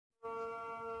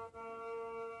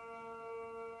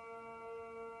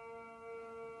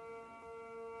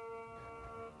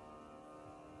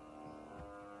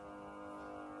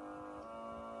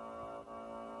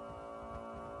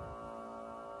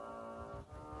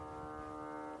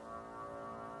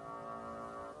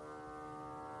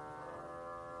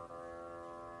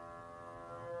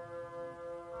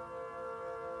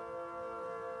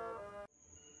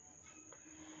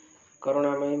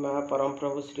Karunamai Maha Param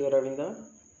Prabhu Sri Aurobindo.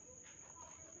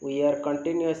 We are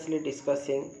continuously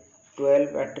discussing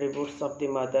 12 attributes of the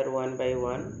mother one by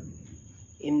one.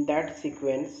 In that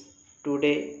sequence,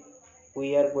 today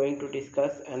we are going to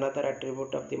discuss another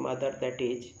attribute of the mother, that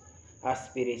is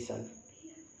aspiration.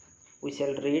 We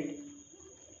shall read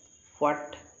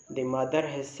what the mother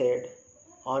has said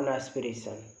on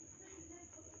aspiration.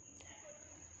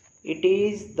 It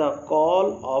is the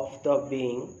call of the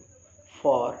being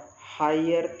for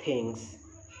higher things,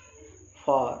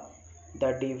 for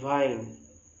the divine,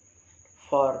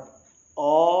 for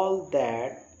all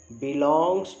that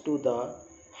belongs to the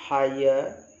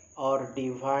higher or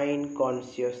divine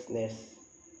consciousness.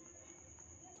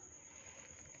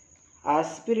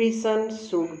 Aspiration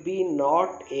should be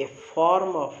not a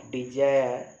form of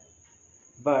desire,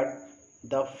 but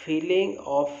the feeling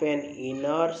of an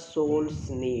inner soul's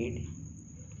need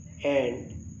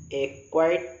and a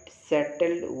quite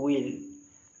settled will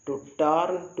to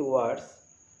turn towards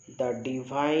the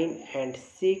divine and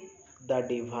seek the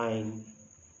divine.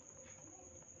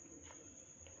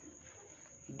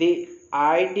 The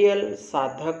ideal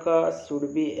sadhaka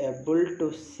should be able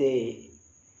to say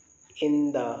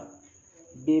in the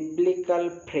biblical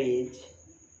phrase,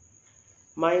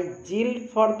 "My zeal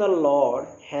for the Lord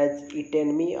has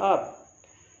eaten me up."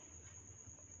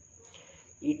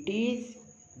 It is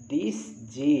this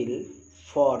zeal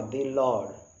for the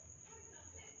Lord,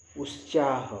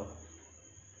 utsaha,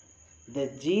 the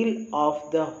zeal of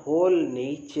the whole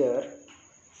nature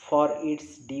for its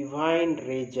divine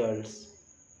results,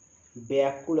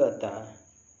 vyakulata,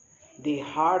 the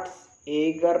heart's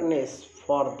eagerness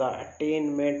for the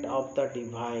attainment of the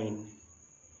divine,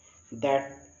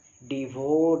 that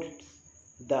devotes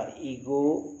the ego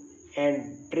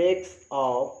and breaks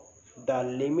off the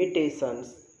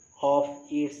limitations of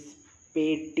its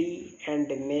petty and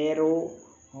narrow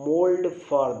mold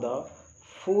for the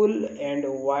full and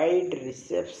wide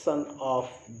reception of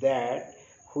that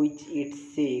which it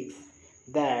seeks,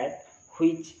 that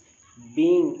which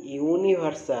being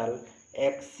universal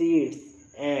exceeds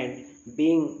and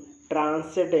being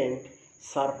transcendent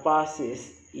surpasses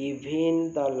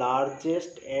even the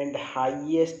largest and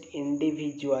highest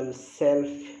individual self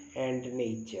and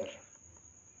nature.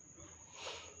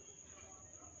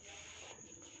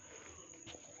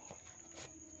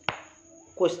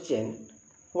 Question: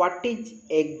 what is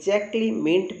exactly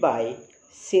meant by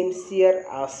sincere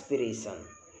aspiration?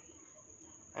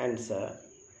 Answer: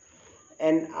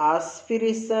 an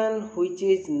aspiration which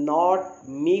is not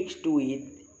mixed with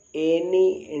any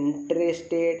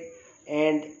interested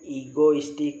and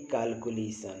egoistic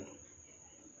calculation.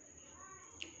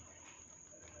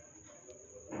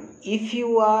 If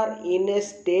you are in a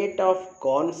state of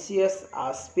conscious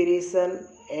aspiration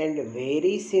and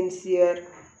very sincere,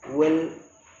 well,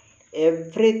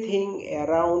 everything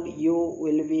around you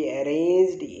will be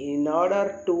arranged in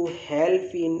order to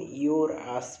help in your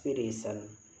aspiration,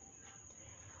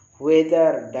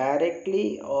 whether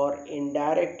directly or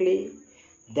indirectly,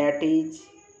 that is,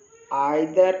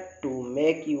 either to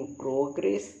make you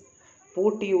progress,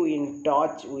 put you in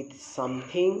touch with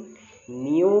something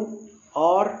new,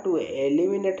 or to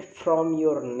eliminate from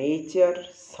your nature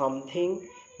something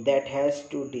that has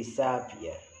to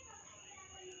disappear.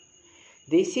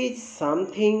 This is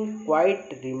something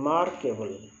quite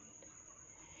remarkable.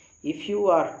 If you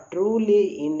are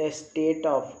truly in a state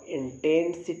of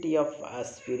intensity of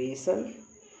aspiration,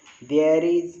 there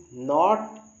is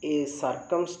not a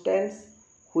circumstance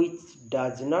which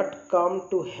does not come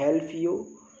to help you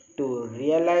to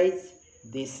realize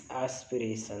this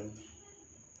aspiration.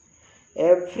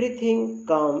 Everything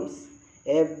comes,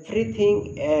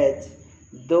 everything as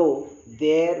though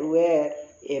there were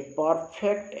a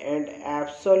perfect and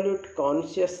absolute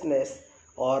consciousness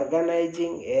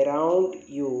organizing around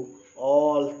you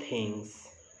all things.